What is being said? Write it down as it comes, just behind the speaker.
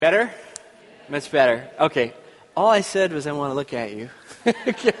Better? Much better. Okay. All I said was I want to look at you.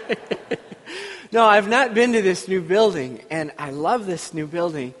 Okay. No, I've not been to this new building, and I love this new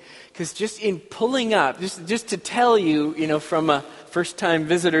building because just in pulling up, just to tell you, from a first-time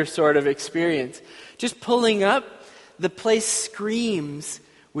visitor sort of experience, just pulling up, the place screams,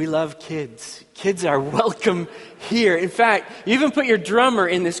 we love kids. Kids are welcome here. In fact, you even put your drummer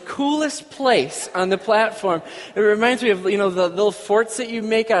in this coolest place on the platform. It reminds me of, the little forts that you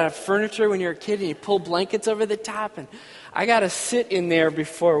make out of furniture when you're a kid and you pull blankets over the top. And I got to sit in there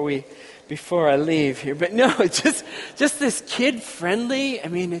before I leave here. But no, it's just this kid-friendly. I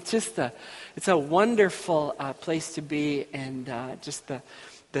mean, it's a wonderful place to be, and just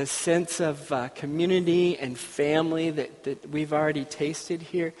the sense of community and family that we've already tasted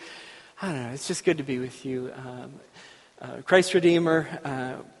here. I don't know, it's just good to be with you. Christ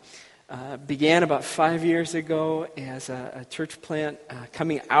Redeemer began about 5 years ago as a church plant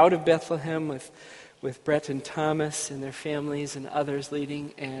coming out of Bethlehem with Brett and Thomas and their families and others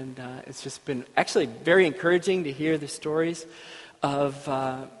leading. And it's just been actually very encouraging to hear the stories of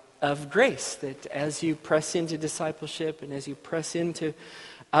grace, that as you press into discipleship and as you press into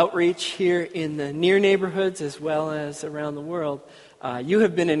outreach here in the near neighborhoods as well as around the world, you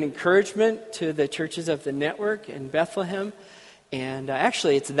have been an encouragement to the churches of the network in Bethlehem. And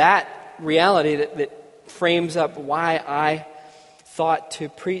actually, it's that reality that frames up why I thought to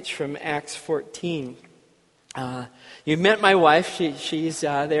preach from Acts 14. You've met my wife. She's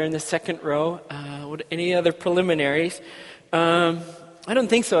there in the second row. Any other preliminaries? I don't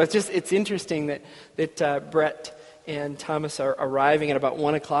think so. It's interesting that Brett and Thomas are arriving at about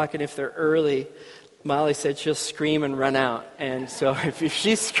 1 o'clock, and if they're early, Molly said she'll scream and run out. And so if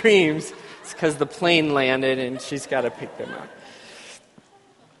she screams, it's because the plane landed and she's got to pick them up.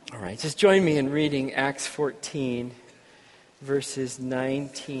 All right, just join me in reading Acts 14, verses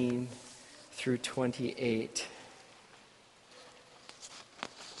 19 through 28.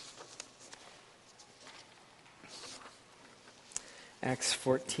 Acts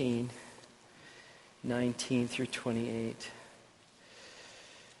 14, 19 through 28.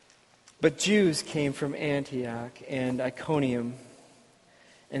 But Jews came from Antioch and Iconium,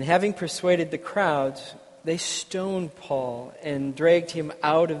 and having persuaded the crowds, they stoned Paul and dragged him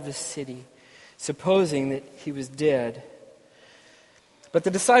out of the city, supposing that he was dead. But the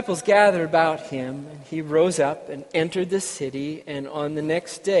disciples gathered about him, and he rose up and entered the city, and on the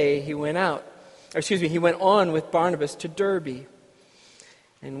next day he went on with Barnabas to Derbe.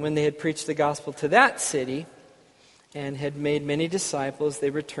 And when they had preached the gospel to that city and had made many disciples, they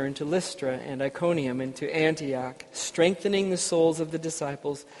returned to Lystra and Iconium and to Antioch, strengthening the souls of the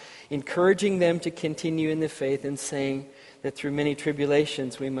disciples, encouraging them to continue in the faith, and saying that through many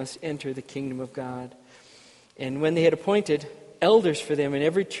tribulations we must enter the kingdom of God. And when they had appointed elders for them in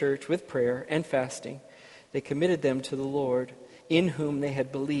every church with prayer and fasting, they committed them to the Lord, in whom they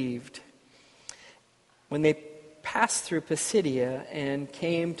had believed. When they passed through Pisidia and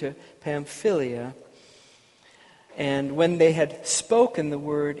came to Pamphylia, and when they had spoken the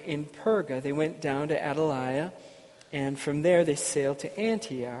word in Perga, they went down to Attalia, and from there they sailed to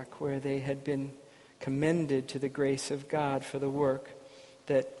Antioch, where they had been commended to the grace of God for the work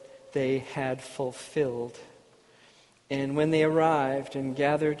that they had fulfilled. And when they arrived and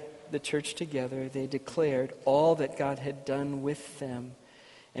gathered the church together, they declared all that God had done with them,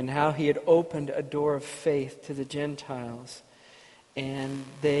 and how he had opened a door of faith to the Gentiles. And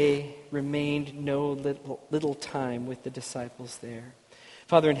they remained no little time with the disciples there.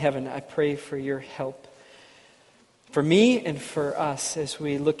 Father in heaven, I pray for your help for me and for us as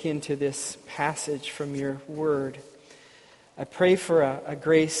we look into this passage from your word. I pray for a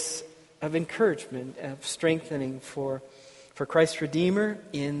grace of encouragement, of strengthening for Christ Redeemer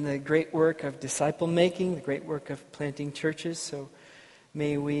in the great work of disciple making, the great work of planting churches. So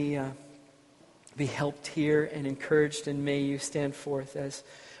may we be helped here and encouraged, and may you stand forth as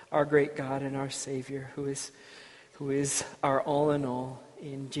our great God and our Savior, who is our all in all.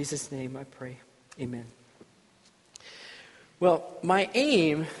 In Jesus' name I pray. Amen. Well, my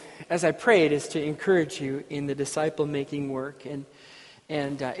aim, as I prayed, is to encourage you in the disciple-making work. And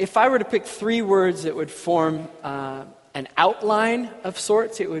if I were to pick 3 words that would form an outline of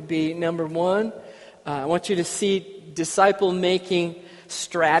sorts, it would be, number 1, I want you to see disciple-making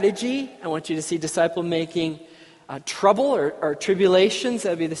strategy. I want you to see disciple-making trouble or tribulations. That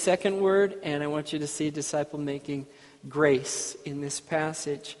would be the second word. And I want you to see disciple-making grace in this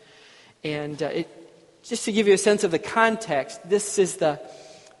passage. And just to give you a sense of the context, this is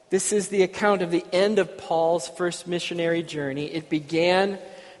the account of the end of Paul's first missionary journey. It began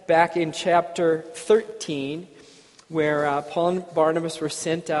back in chapter 13 where Paul and Barnabas were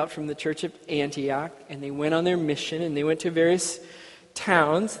sent out from the church of Antioch, and they went on their mission, and they went to various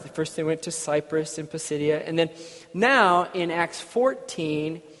towns. First they went to Cyprus and Pisidia, and then now in Acts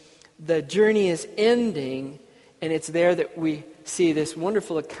 14, the journey is ending, and it's there that we see this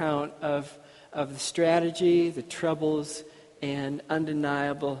wonderful account of the strategy, the troubles, and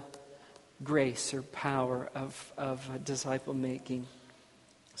undeniable grace or power of disciple making.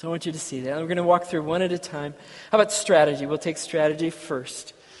 So I want you to see that. We're going to walk through one at a time. How about strategy? We'll take strategy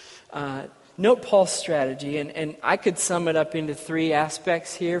first. Note Paul's strategy, and I could sum it up into three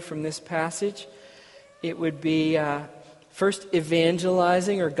aspects here from this passage. It would be first,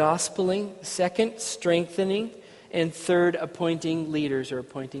 evangelizing or gospeling. Second, strengthening. And third, appointing leaders or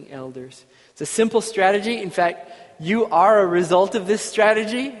appointing elders. It's a simple strategy. In fact, you are a result of this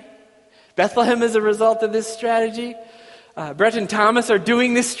strategy. Bethlehem is a result of this strategy. Brett and Thomas are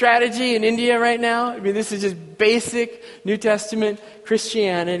doing this strategy in India right now. I mean, this is just basic New Testament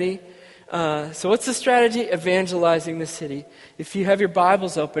Christianity. So what's the strategy? Evangelizing the city. If you have your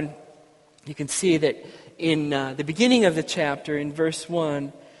Bibles open, you can see that in the beginning of the chapter, in verse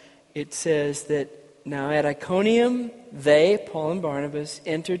 1, it says that, now at Iconium, they, Paul and Barnabas,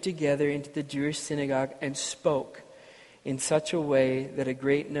 entered together into the Jewish synagogue and spoke in such a way that a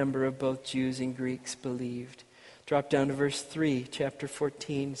great number of both Jews and Greeks believed. Drop down to verse 3, chapter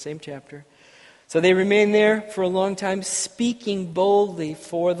 14, same chapter. So they remained there for a long time, speaking boldly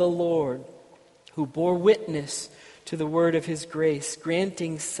for the Lord, who bore witness to the word of his grace,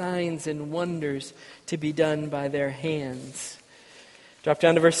 granting signs and wonders to be done by their hands. Drop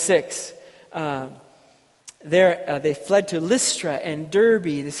down to verse 6. They fled to Lystra and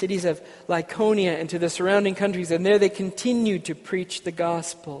Derbe, the cities of Lycaonia, and to the surrounding countries, and there they continued to preach the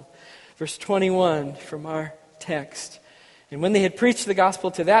gospel. Verse 21 from our text. And when they had preached the gospel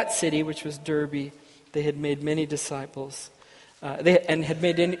to that city, which was Derbe, they had made many disciples. They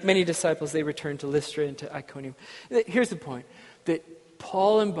returned to Lystra and to Iconium. Here's the point, that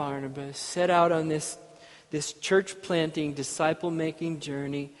Paul and Barnabas set out on this church planting, disciple making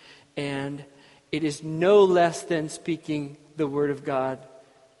journey, and it is no less than speaking the word of God,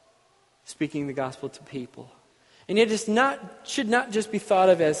 speaking the gospel to people. And it should not just be thought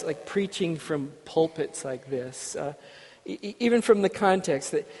of as like preaching from pulpits like this. Even from the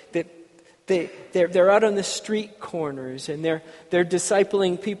context that they're out on the street corners and they're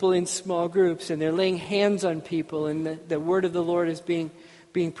discipling people in small groups and they're laying hands on people and the word of the Lord is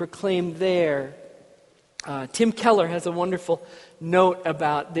being proclaimed there. Tim Keller has a wonderful note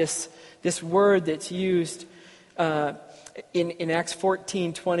about this word that's used in Acts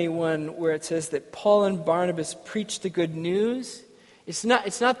 14:21, where it says that Paul and Barnabas preached the good news. It's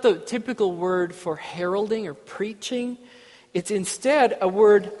not the typical word for heralding or preaching. It's instead a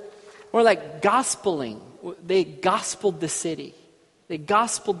word more like gospeling. They gospeled the city. They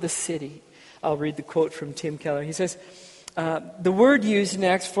gospeled the city. I'll read the quote from Tim Keller. He says, the word used in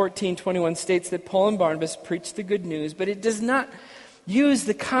Acts 14:21 states that Paul and Barnabas preached the good news, but it does not use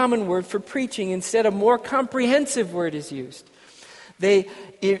the common word for preaching. Instead, a more comprehensive word is used. They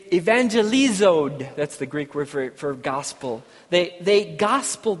evangelizoed, that's the Greek word for gospel. They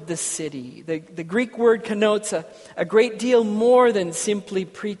gospeled the city. The Greek word connotes a great deal more than simply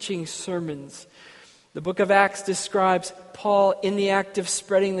preaching sermons. The book of Acts describes Paul in the act of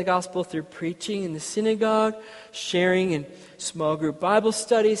spreading the gospel through preaching in the synagogue, sharing in small group Bible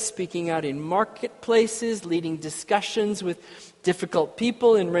studies, speaking out in marketplaces, leading discussions with difficult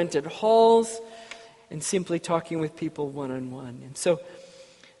people in rented halls, and simply talking with people one-on-one. And so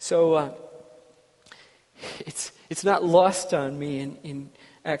it's not lost on me in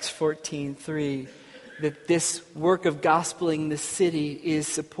Acts 14:3 that this work of gospeling the city is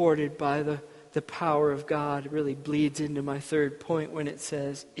supported by the power of God. It really bleeds into my third point when it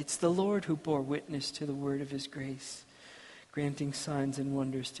says, it's the Lord who bore witness to the word of his grace, granting signs and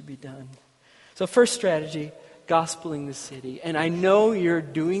wonders to be done. So first strategy, gospeling the city. And I know you're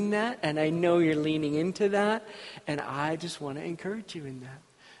doing that, and I know you're leaning into that, and I just want to encourage you in that.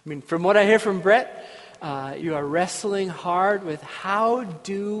 I mean, from what I hear from Brett, you are wrestling hard with how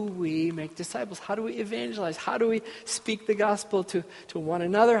do we make disciples? How do we evangelize? How do we speak the gospel to one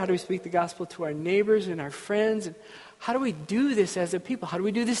another? How do we speak the gospel to our neighbors and our friends? And how do we do this as a people? How do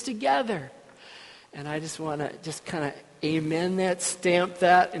we do this together? And I just want to just kind of amen that, stamp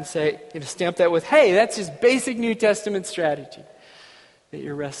that, and say, stamp that with, hey, that's just basic New Testament strategy that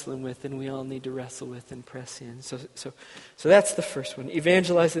you're wrestling with, and we all need to wrestle with and press in. So that's the first one.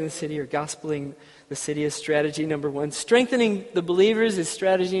 Evangelizing the city or gospeling the city is strategy number one. Strengthening the believers is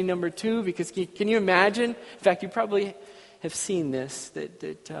strategy number two, because can you imagine? In fact, you probably have seen this,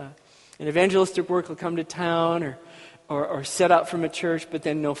 that an evangelistic work will come to town, or or set out from a church, but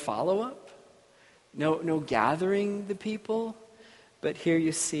then no follow-up, no gathering the people. But here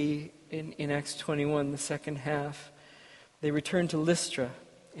you see in Acts 21, the second half, they returned to Lystra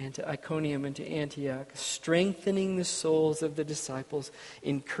and to Iconium and to Antioch, strengthening the souls of the disciples,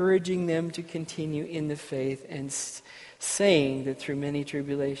 encouraging them to continue in the faith, and saying that through many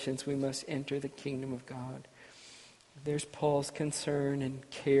tribulations we must enter the kingdom of God. There's Paul's concern and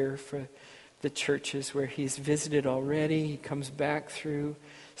care for the churches where he's visited already. He comes back through,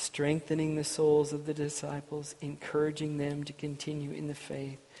 strengthening the souls of the disciples, encouraging them to continue in the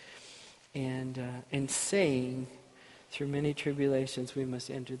faith, and saying, through many tribulations we must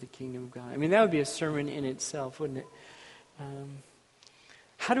enter the kingdom of God. I mean, that would be a sermon in itself, wouldn't it?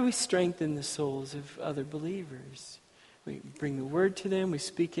 How do we strengthen the souls of other believers? We bring the word to them. We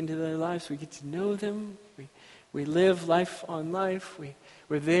speak into their lives. We get to know them. We live life on life.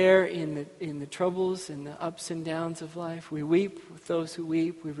 We're there in the troubles and the ups and downs of life. We weep with those who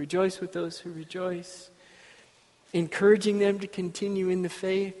weep. We rejoice with those who rejoice. Encouraging them to continue in the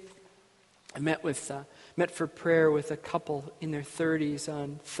faith. I met for prayer with a couple in their 30s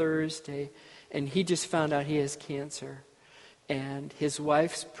on Thursday, and he just found out he has cancer. And his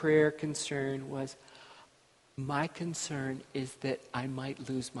wife's prayer concern was, my concern is that I might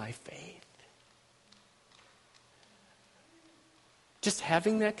lose my faith. Just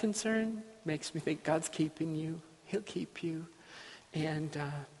having that concern makes me think God's keeping you. He'll keep you. And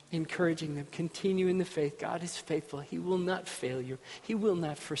encouraging them, continue in the faith. God is faithful. He will not fail you. He will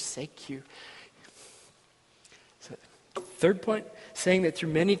not forsake you. So, third point, saying that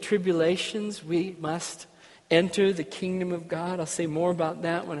through many tribulations we must enter the kingdom of God. I'll say more about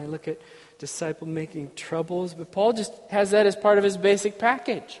that when I look at disciple-making troubles. But Paul just has that as part of his basic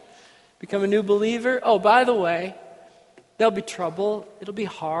package. Become a new believer. Oh, by the way, there'll be trouble. It'll be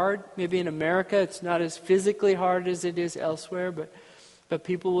hard. Maybe in America it's not as physically hard as it is elsewhere, but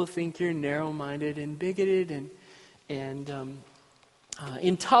people will think you're narrow-minded and bigoted and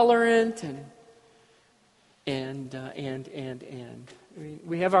intolerant and.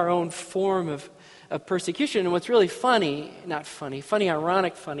 We have our own form of persecution. And what's really funny,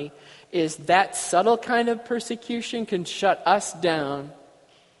 ironic, is that subtle kind of persecution can shut us down.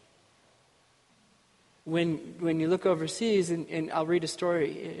 When you look overseas, and I'll read a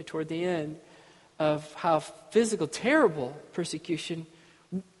story toward the end of how physical, terrible persecution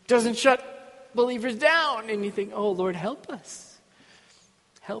doesn't shut believers down. And you think, oh, Lord, help us.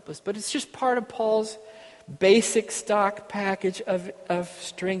 Help us. But it's just part of Paul's basic stock package of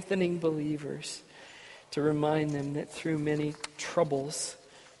strengthening believers to remind them that through many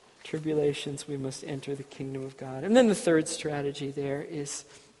tribulations, we must enter the kingdom of God. And then the third strategy there is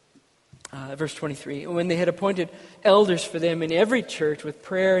verse 23. When they had appointed elders for them in every church with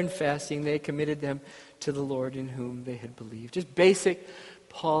prayer and fasting, they committed them to the Lord in whom they had believed. Just basic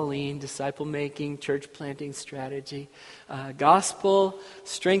Pauline disciple-making, church-planting strategy. Gospel,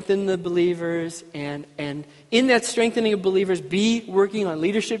 strengthen the believers, and in that strengthening of believers, be working on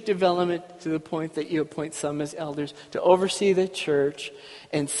leadership development to the point that you appoint some as elders to oversee the church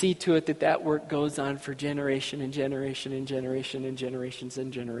and see to it that work goes on for generation and generation and generation and generations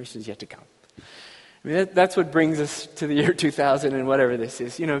and generations yet to come. I mean, that's what brings us to the year 2000 and whatever this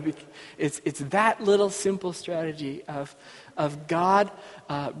is. You know, it's that little simple strategy of God,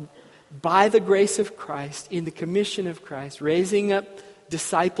 by the grace of Christ, in the commission of Christ, raising up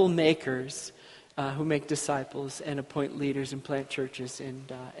disciple makers who make disciples and appoint leaders and plant churches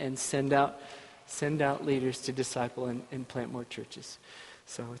and send out leaders to disciple and plant more churches.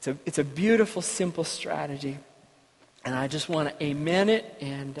 So it's a beautiful, simple strategy, and I just want to amen it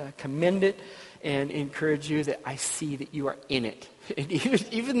and commend it and encourage you that I see that you are in it. And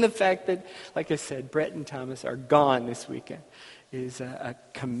even the fact that, like I said, Brett and Thomas are gone this weekend is a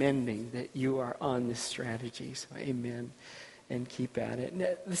commending that you are on this strategy. So amen, and keep at it. Now,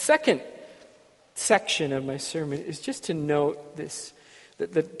 the second section of my sermon is just to note this,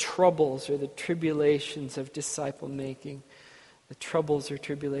 that the troubles or the tribulations of disciple making, the troubles or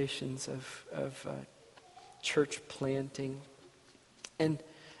tribulations of church planting. And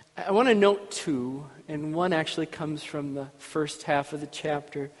I want to note two, and one actually comes from the first half of the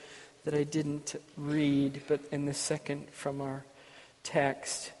chapter that I didn't read, but in the second from our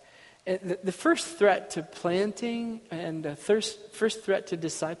text. The first threat to planting and the first threat to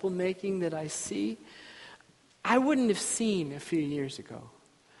disciple making that I see, I wouldn't have seen a few years ago.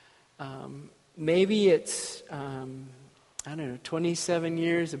 Maybe it's, 27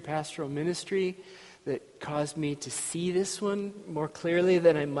 years of pastoral ministry that caused me to see this one more clearly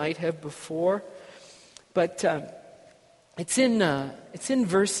than I might have before. But it's in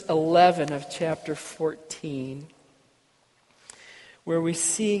verse 11 of chapter 14. where we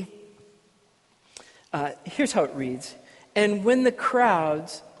see, here's how it reads. And when the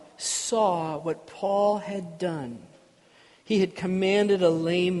crowds saw what Paul had done, he had commanded a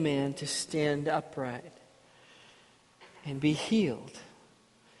lame man to stand upright and be healed.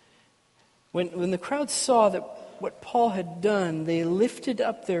 When the crowd saw that what Paul had done, they lifted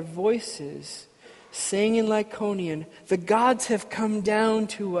up their voices, saying in Lycaonian, "The gods have come down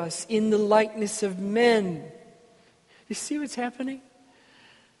to us in the likeness of men." You see what's happening?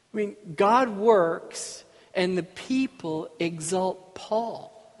 I mean, God works and the people exalt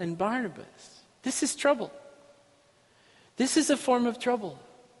Paul and Barnabas. This is trouble. This is a form of trouble.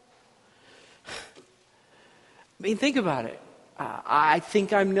 I mean, think about it. I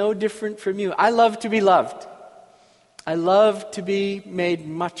think I'm no different from you. I love to be loved. I love to be made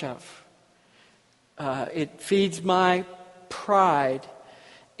much of. It feeds my pride.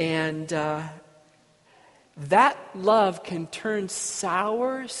 And that love can turn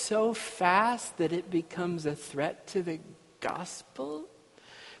sour so fast that it becomes a threat to the gospel.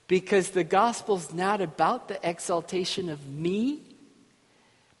 Because the gospel's not about the exaltation of me,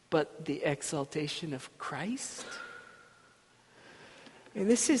 but the exaltation of Christ. And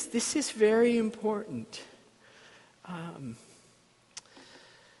this is very important.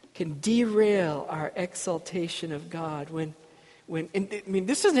 Can derail our exaltation of God when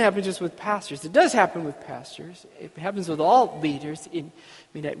this doesn't happen just with pastors. It does happen with pastors. It happens with all leaders.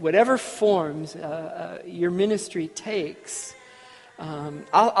 At whatever forms your ministry takes.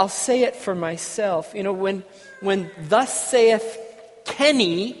 I'll say it for myself. When "Thus saith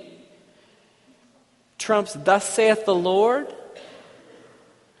Kenny" trumps "Thus saith the Lord,"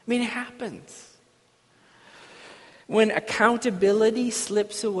 it happens. When accountability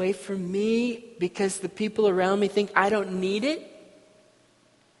slips away from me because the people around me think I don't need it.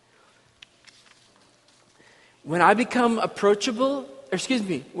 When I become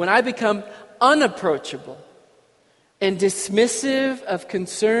when I become unapproachable and dismissive of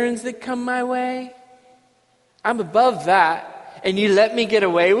concerns that come my way, I'm above that, and you let me get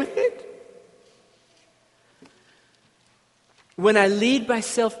away with it? When I lead by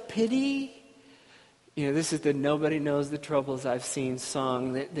self-pity, this is the "Nobody Knows the Troubles I've Seen"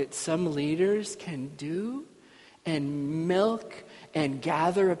 song that some leaders can do, and milk and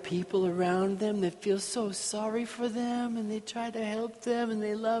gather a people around them that feel so sorry for them, and they try to help them, and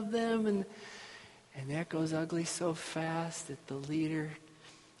they love them, and that goes ugly so fast that the leader,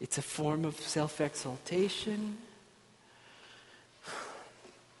 it's a form of self-exaltation.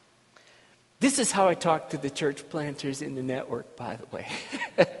 This is how I talk to the church planters in the network, by the way.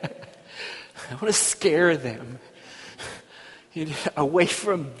 I want to scare them away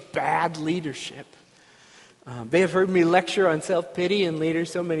from bad leadership. They have heard me lecture on self-pity and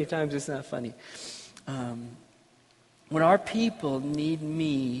leaders so many times it's not funny. When our people need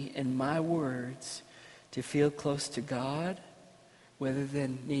me and my words to feel close to God, rather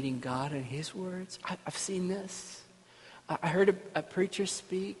than needing God and His words, I've seen this. I heard a preacher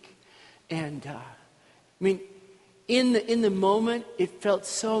speak, and in the moment, it felt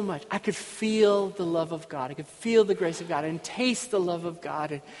so much. I could feel the love of God. I could feel the grace of God and taste the love of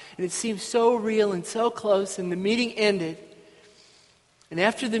God. And it seemed so real and so close. And the meeting ended. And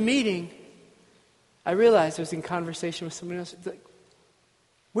after the meeting, I realized I was in conversation with someone else. Like,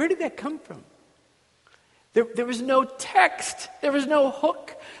 where did that come from? There was no text. There was no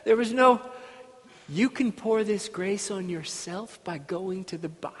hook. There was no... You can pour this grace on yourself by going to the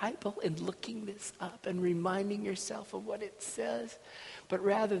Bible and looking this up and reminding yourself of what it says. But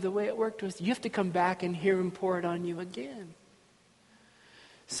rather, the way it worked was you have to come back and hear Him pour it on you again.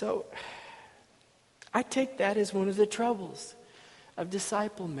 So, I take that as one of the troubles of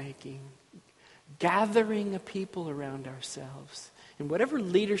disciple making. Gathering a people around ourselves. In whatever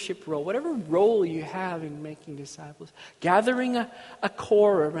leadership role, whatever role you have in making disciples, gathering a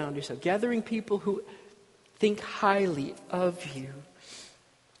core around yourself, gathering people who think highly of you.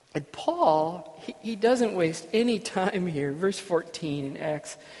 And Paul, he doesn't waste any time here. Verse 14 in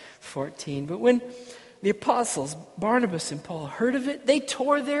Acts 14. But when the apostles, Barnabas and Paul, heard of it, they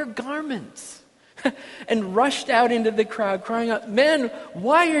tore their garments and rushed out into the crowd, crying out, "Men,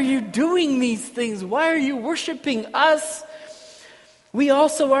 why are you doing these things? Why are you worshiping us? We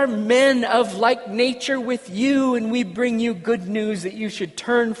also are men of like nature with you, and we bring you good news that you should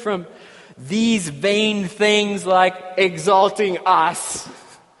turn from these vain things like exalting us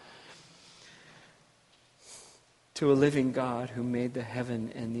to a living God who made the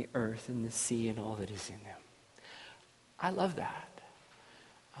heaven and the earth and the sea and all that is in them." I love that.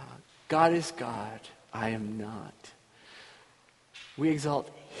 God is God. I am not. We exalt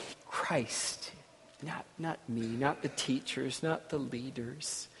Christ Not me, not the teachers, not the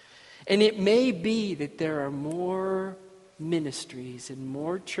leaders. And it may be that there are more ministries and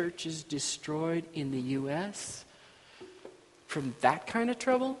more churches destroyed in the U.S. from that kind of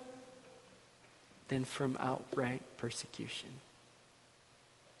trouble than from outright persecution.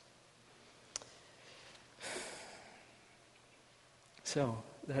 So,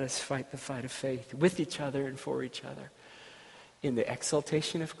 let us fight the fight of faith with each other and for each other in the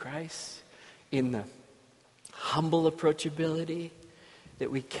exaltation of Christ, in the humble approachability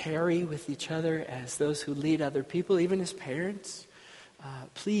that we carry with each other as those who lead other people, even as parents.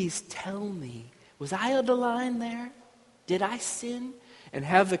 Please tell me, was I out of line there? Did I sin? And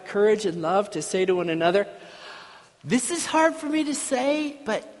have the courage and love to say to one another, this is hard for me to say,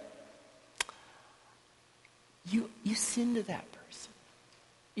 but you sinned to that person.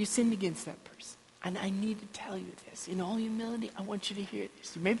 You sinned against that person. And I need to tell you this. In all humility, I want you to hear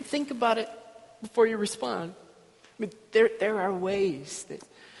this. Maybe think about it before you respond. I mean, there are ways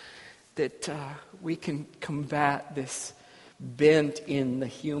that we can combat this bent in the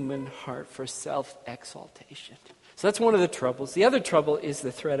human heart for self-exaltation. So that's one of the troubles. The other trouble is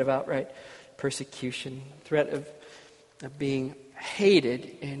the threat of outright persecution, threat of being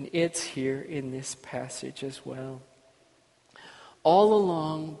hated, and it's here in this passage as well. All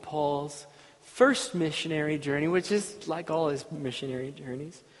along Paul's first missionary journey, which is like all his missionary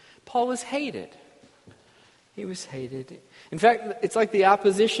journeys, Paul was hated. He was hated. In fact, it's like the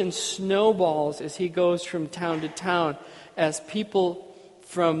opposition snowballs as he goes from town to town, as people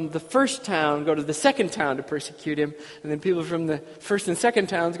from the first town go to the second town to persecute him, and then people from the first and second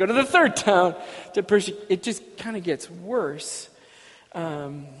towns go to the third town to persecute. It just kind of gets worse.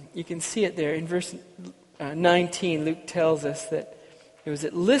 You can see it there in verse 19. Luke tells us that it was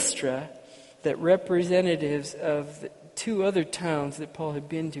at Lystra that representatives of the two other towns that Paul had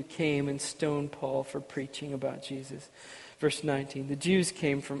been to came and stoned Paul for preaching about Jesus. Verse 19, the Jews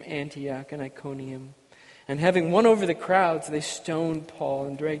came from Antioch and Iconium, and having won over the crowds, they stoned Paul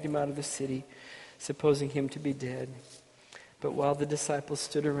and dragged him out of the city, supposing him to be dead. But while the disciples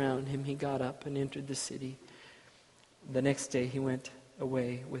stood around him, he got up and entered the city. The next day he went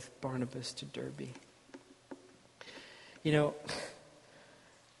away with Barnabas to Derbe. You know,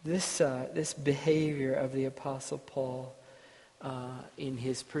 this behavior of the Apostle Paul in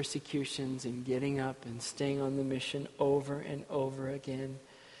his persecutions and getting up and staying on the mission over and over again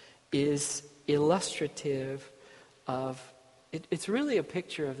is illustrative of, it's really a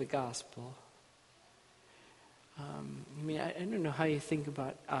picture of the gospel. I don't know how you think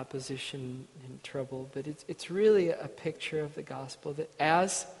about opposition and trouble, but it's really a picture of the gospel that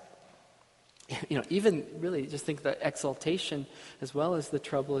as, even really just think the exaltation as well as the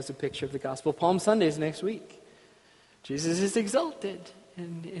trouble is a picture of the gospel. Palm Sunday is next week. Jesus is exalted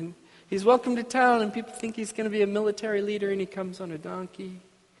and he's welcome to town, and people think he's going to be a military leader, and he comes on a donkey.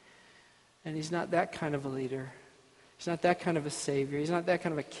 And he's not that kind of a leader. He's not that kind of a savior. He's not that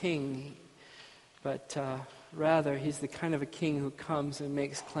kind of a king. But rather, he's the kind of a king who comes and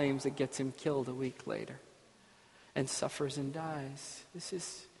makes claims that gets him killed a week later and suffers and dies. This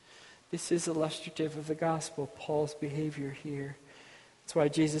is illustrative of the gospel, Paul's behavior here. That's why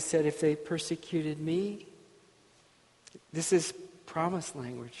Jesus said, if they persecuted me, this is promise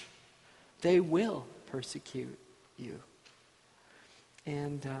language. They will persecute you.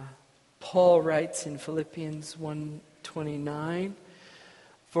 And Paul writes in Philippians 1:29,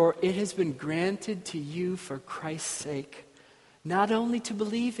 for it has been granted to you for Christ's sake, not only to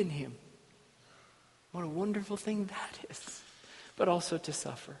believe in him, what a wonderful thing that is, but also to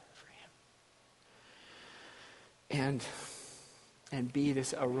suffer for him. And be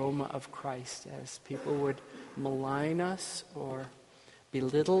this aroma of Christ as people would malign us or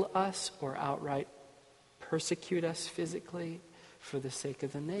belittle us or outright persecute us physically for the sake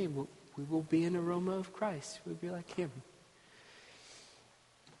of the name. We will be an aroma of Christ. We'll be like him.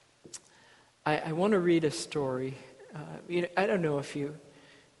 I want to read a story. I don't know.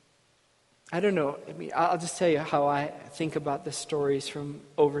 I'll just tell you how I think about the stories from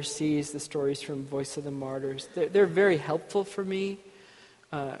overseas, the stories from Voice of the Martyrs. They're very helpful for me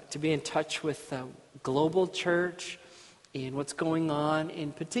to be in touch with the global church and what's going on,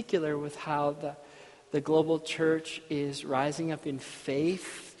 in particular with how the global church is rising up in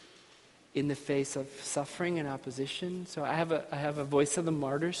faith in the face of suffering and opposition. So I have a Voice of the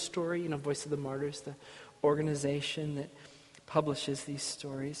Martyrs story. Voice of the Martyrs, the organization that publishes these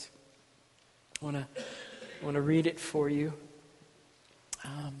stories. I want to read it for you.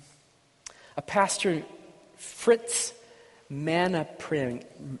 A pastor, Fritz Manaprim,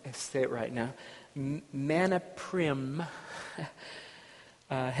 say it right now, Manaprim,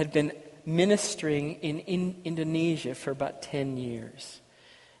 had been ministering in Indonesia for about 10 years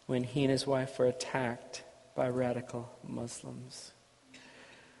when he and his wife were attacked by radical Muslims.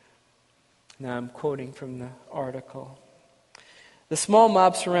 Now I'm quoting from the article. The small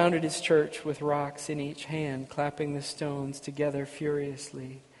mob surrounded his church with rocks in each hand, clapping the stones together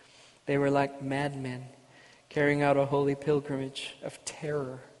furiously. They were like madmen, carrying out a holy pilgrimage of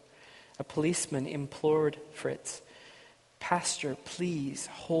terror. A policeman implored Fritz, "Pastor, please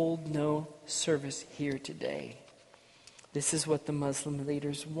hold no service here today. This is what the Muslim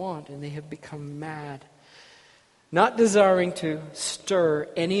leaders want, and they have become mad." Not desiring to stir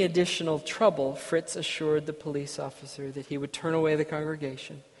any additional trouble, Fritz assured the police officer that he would turn away the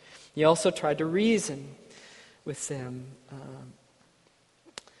congregation. He also tried to reason with them,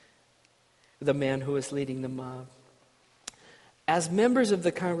 the man who was leading the mob. As members of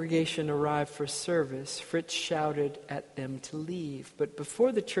the congregation arrived for service, Fritz shouted at them to leave. But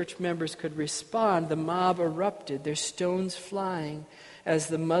before the church members could respond, the mob erupted, their stones flying, as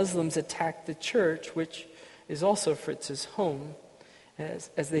the Muslims attacked the church, which is also Fritz's home, as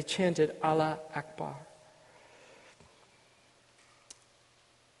they chanted Allah Akbar.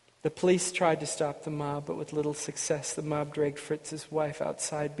 The police tried to stop the mob, but with little success. The mob dragged Fritz's wife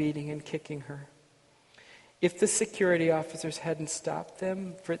outside, beating and kicking her. If the security officers hadn't stopped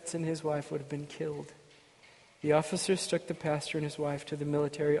them, Fritz and his wife would have been killed. The officers took the pastor and his wife to the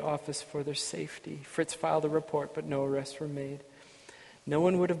military office for their safety. Fritz filed a report, but no arrests were made. No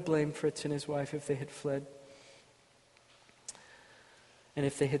one would have blamed Fritz and his wife if they had fled and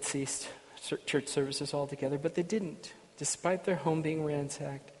if they had ceased church services altogether, but they didn't. Despite their home being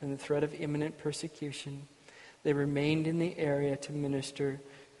ransacked and the threat of imminent persecution, they remained in the area to minister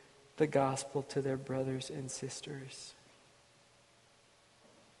the gospel to their brothers and sisters.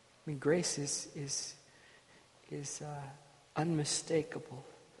 I mean, grace is unmistakable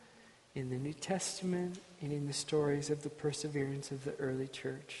in the New Testament and in the stories of the perseverance of the early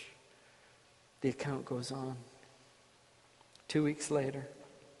church. The account goes on. 2 weeks later,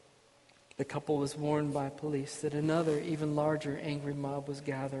 the couple was warned by police that another, even larger, angry mob was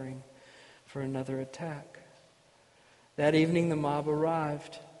gathering for another attack. That evening, the mob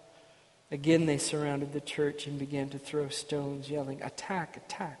arrived. Again, they surrounded the church and began to throw stones, yelling, "Attack,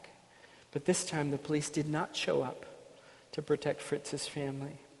 attack." But this time, the police did not show up to protect Fritz's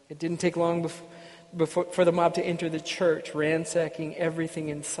family. It didn't take long for the mob to enter the church, ransacking everything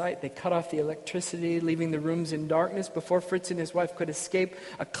in sight. They cut off the electricity, leaving the rooms in darkness. Before Fritz and his wife could escape,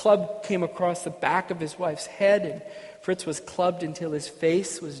 a club came across the back of his wife's head, and Fritz was clubbed until his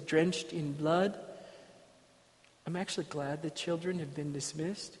face was drenched in blood. I'm actually glad the children have been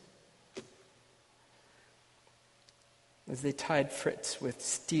dismissed. As they tied Fritz with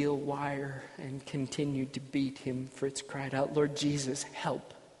steel wire and continued to beat him, Fritz cried out, "Lord Jesus,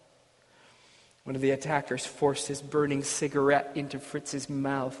 help." One of the attackers forced his burning cigarette into Fritz's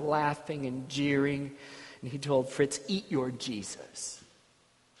mouth, laughing and jeering, and he told Fritz, "Eat your Jesus."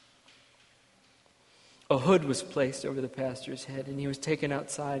 A hood was placed over the pastor's head, and he was taken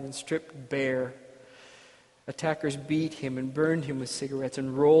outside and stripped bare. Attackers beat him and burned him with cigarettes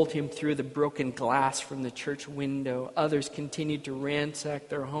and rolled him through the broken glass from the church window. Others continued to ransack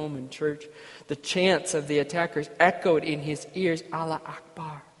their home and church. The chants of the attackers echoed in his ears, "Allah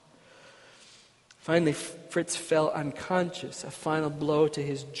Akbar." Finally, Fritz fell unconscious. A final blow to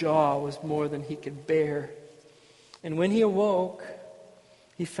his jaw was more than he could bear. And when he awoke,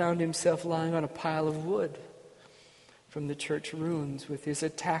 he found himself lying on a pile of wood from the church ruins, with his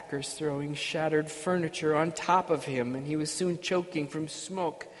attackers throwing shattered furniture on top of him, and he was soon choking from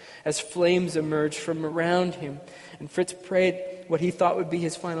smoke as flames emerged from around him. And Fritz prayed what he thought would be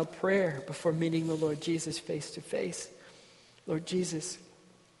his final prayer before meeting the Lord Jesus face to face. "Lord Jesus,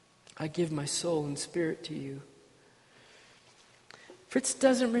 I give my soul and spirit to you." Fritz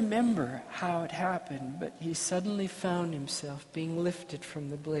doesn't remember how it happened, but he suddenly found himself being lifted from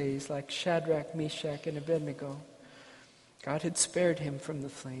the blaze like Shadrach, Meshach, and Abednego. God had spared him from the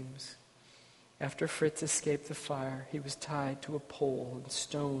flames. After Fritz escaped the fire, he was tied to a pole and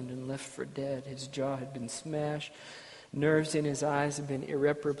stoned and left for dead. His jaw had been smashed, nerves in his eyes had been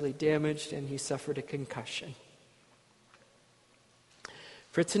irreparably damaged, and he suffered a concussion.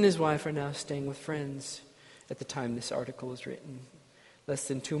 Fritz and his wife are now staying with friends at the time this article was written, less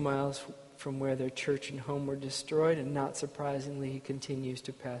than 2 miles from where their church and home were destroyed, and not surprisingly, he continues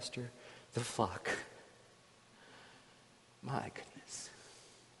to pastor the flock. My goodness.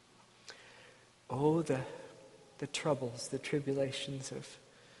 Oh, the troubles, the tribulations of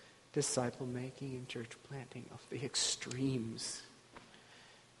disciple making and church planting, of the extremes.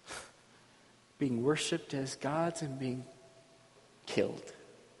 Being worshipped as gods and being killed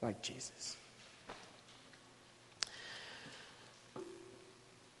like Jesus.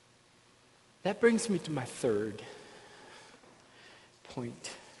 That brings me to my third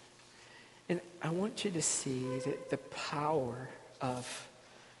point. And I want you to see that the power of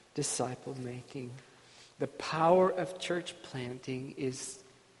disciple making, the power of church planting is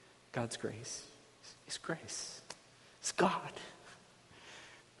God's grace. It's grace. It's God.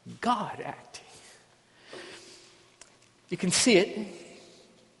 God acting. You can see it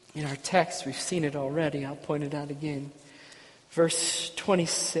in our text. We've seen it already. I'll point it out again. Verse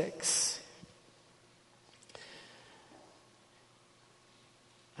 26.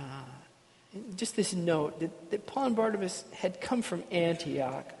 Just this note that Paul and Barnabas had come from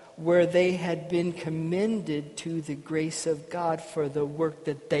Antioch, where they had been commended to the grace of God for the work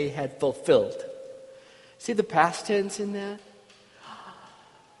that they had fulfilled. See the past tense in that?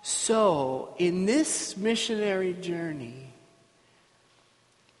 So, in this missionary journey,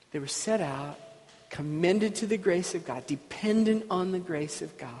 they were set out, commended to the grace of God, dependent on the grace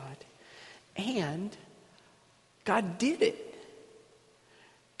of God, and God did it.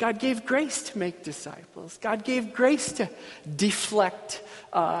 God gave grace to make disciples. God gave grace to deflect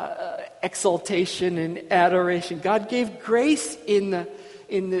exaltation and adoration. God gave grace in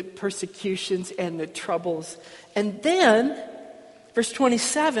the persecutions and the troubles. And then, verse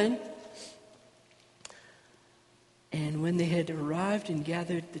 27, and when they had arrived and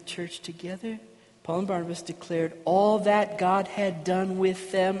gathered the church together, Paul and Barnabas declared all that God had done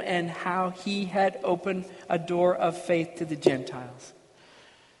with them and how he had opened a door of faith to the Gentiles.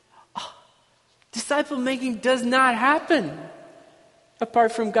 Disciple making does not happen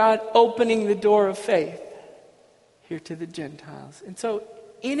apart from God opening the door of faith here to the Gentiles. And so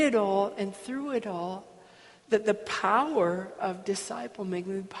in it all and through it all, that the power of disciple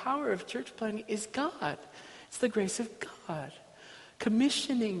making, the power of church planting is God. It's the grace of God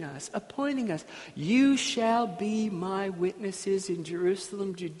commissioning us, appointing us. You shall be my witnesses in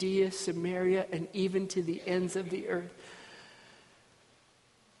Jerusalem, Judea, Samaria, and even to the ends of the earth.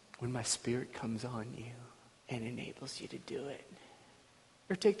 When my Spirit comes on you and enables you to do it.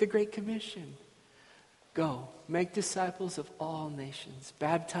 Or take the Great Commission. Go, make disciples of all nations,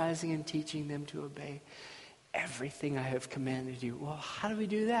 baptizing and teaching them to obey everything I have commanded you. Well, how do we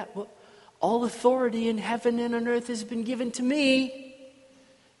do that? Well, all authority in heaven and on earth has been given to me,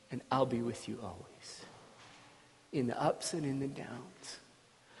 and I'll be with you always, in the ups and in the downs.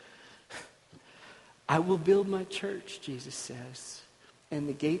 I will build my church, Jesus says, and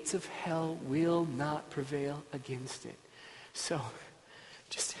the gates of hell will not prevail against it. So,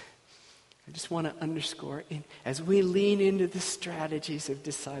 I just want to underscore, as we lean into the strategies of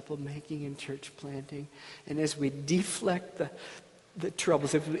disciple making and church planting, and as we deflect the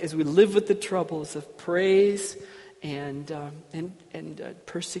troubles, as we live with the troubles of praise and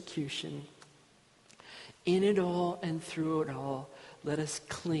persecution, in it all and through it all, let us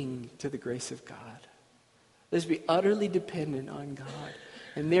cling to the grace of God. Let's be utterly dependent on God.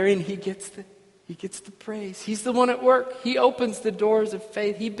 And therein he gets the praise. He's the one at work. He opens the doors of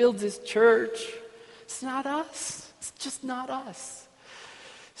faith. He builds his church. It's not us. It's just not us.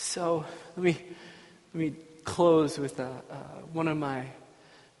 So let me close with one of my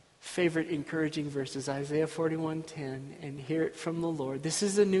favorite encouraging verses, Isaiah 41:10, and hear it from the Lord. This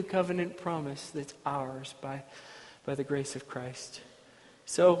is a new covenant promise that's ours by the grace of Christ.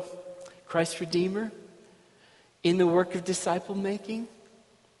 So, Christ Redeemer, in the work of disciple making,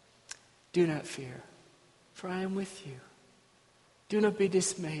 do not fear, for I am with you. Do not be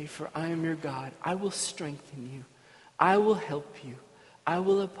dismayed, for I am your God. I will strengthen you. I will help you. I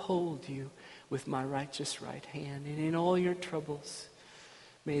will uphold you with my righteous right hand. And in all your troubles,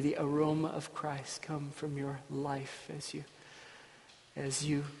 may the aroma of Christ come from your life as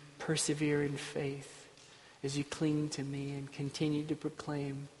you persevere in faith, as you cling to me and continue to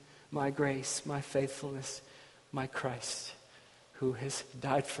proclaim my grace, my faithfulness, my Christ, who has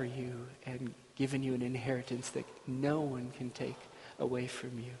died for you and given you an inheritance that no one can take away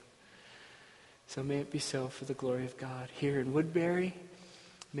from you. So may it be so for the glory of God here in Woodbury.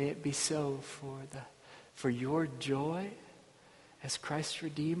 May it be so for your joy as Christ's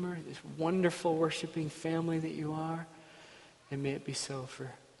Redeemer, this wonderful worshiping family that you are. And may it be so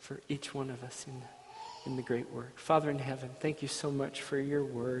for each one of us in the great work. Father in heaven, thank you so much for your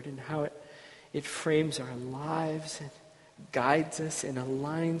word and how it frames our lives and guides us and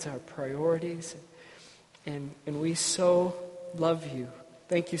aligns our priorities. And we so love you.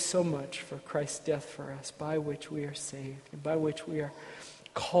 Thank you so much for Christ's death for us, by which we are saved and by which we are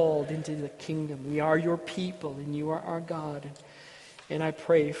called into the kingdom. We are your people and you are our God. And I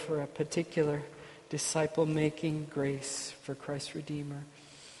pray for a particular disciple-making grace for Christ's Redeemer.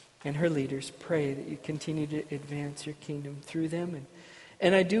 and her leaders. Pray that you continue to advance your kingdom through them.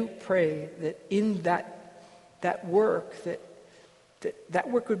 And I do pray that in that work, that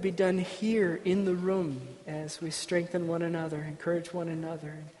work would be done here in the room as we strengthen one another, encourage one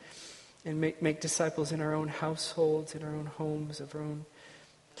another, and make disciples in our own households, in our own homes, of our own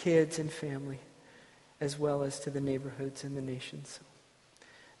kids and family, as well as to the neighborhoods and the nations.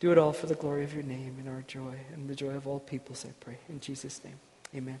 Do it all for the glory of your name and our joy and the joy of all peoples, I pray. In Jesus' name,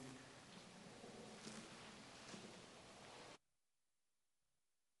 amen.